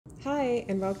Hi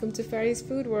and welcome to Fairy's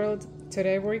Food World.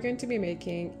 Today we're going to be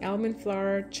making almond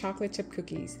flour chocolate chip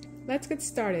cookies. Let's get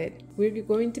started. We're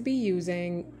going to be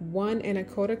using 1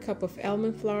 1/4 cup of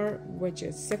almond flour, which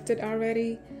is sifted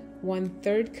already,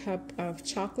 1/3 cup of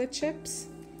chocolate chips,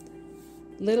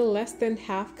 little less than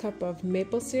half cup of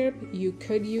maple syrup. You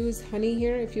could use honey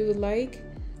here if you would like,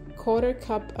 1/4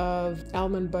 cup of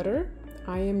almond butter.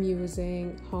 I am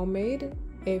using homemade.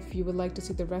 If you would like to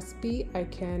see the recipe, I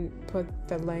can put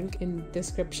the link in the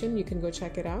description. You can go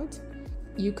check it out.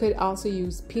 You could also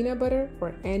use peanut butter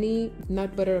or any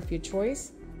nut butter of your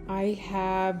choice. I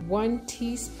have 1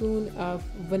 teaspoon of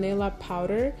vanilla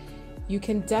powder. You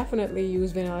can definitely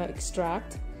use vanilla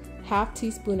extract, 1/2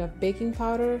 teaspoon of baking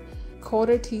powder,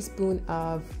 1/4 teaspoon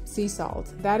of sea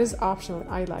salt. That is optional.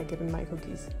 I like it in my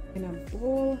cookies. In a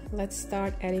bowl, let's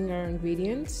start adding our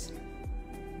ingredients.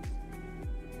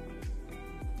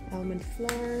 Almond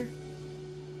flour,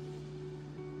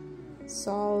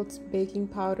 salt, baking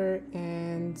powder,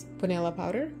 and vanilla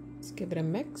powder. Let's give it a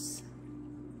mix.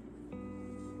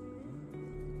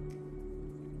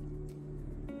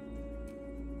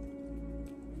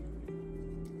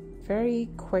 Very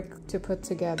quick to put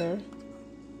together.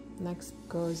 Next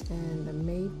goes in the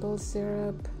maple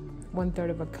syrup, 1/3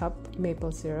 of a cup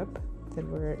maple syrup that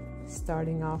we're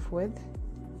starting off with.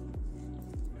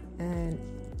 And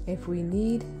if we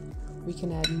need, we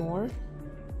can add more.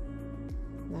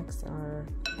 Next, our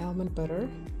almond butter.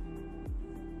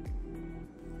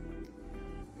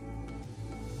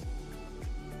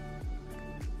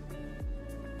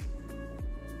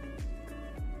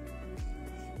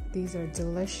 These are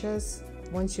delicious.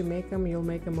 Once you make them, you'll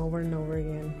make them over and over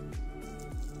again.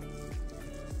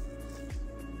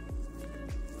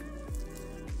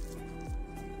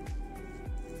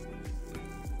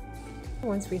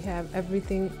 Once we have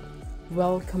everything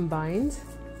well combined,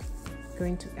 I'm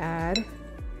going to add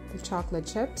the chocolate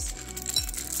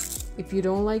chips. If you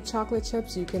don't like chocolate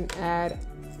chips, you can add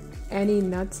any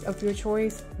nuts of your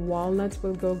choice. Walnuts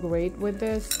will go great with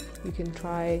this. You can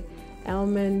try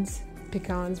almonds,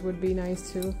 pecans would be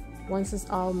nice too. Once it's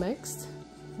all mixed,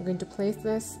 I'm going to place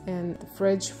this in the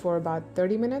fridge for about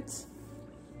 30 minutes.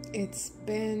 It's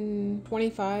been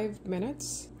 25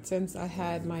 minutes since I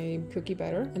had my cookie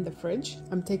batter in the fridge.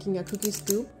 I'm taking a cookie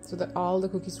scoop so that all the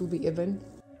cookies will be even.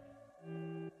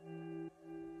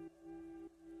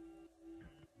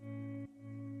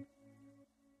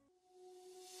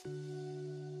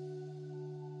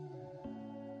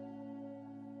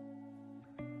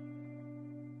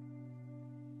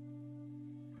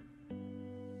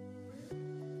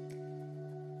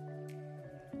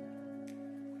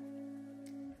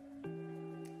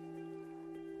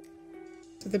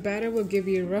 So the batter will give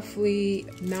you roughly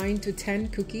 9 to 10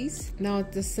 cookies. Now,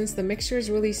 since the mixture is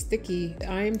really sticky,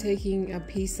 I am taking a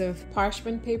piece of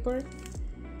parchment paper.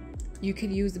 You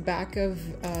could use the back of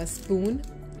a spoon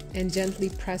and gently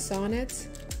press on it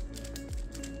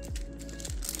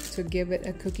to give it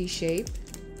a cookie shape.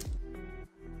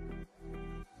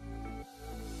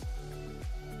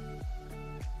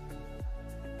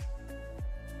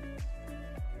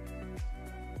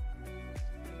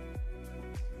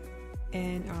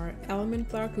 And our almond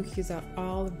flour cookies are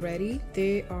all ready.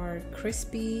 They are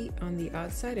crispy on the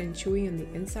outside and chewy on the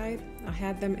inside. I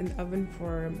had them in the oven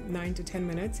for 9 to 10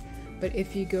 minutes, but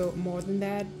if you go more than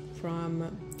that,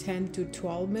 from 10 to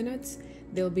 12 minutes,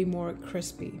 they'll be more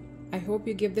crispy. I hope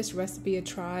you give this recipe a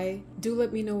try. Do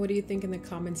let me know what you think in the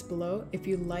comments below. If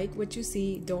you like what you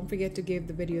see, don't forget to give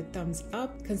the video a thumbs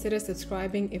up. Consider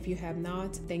subscribing if you have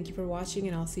not. Thank you for watching,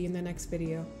 and I'll see you in the next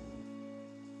video.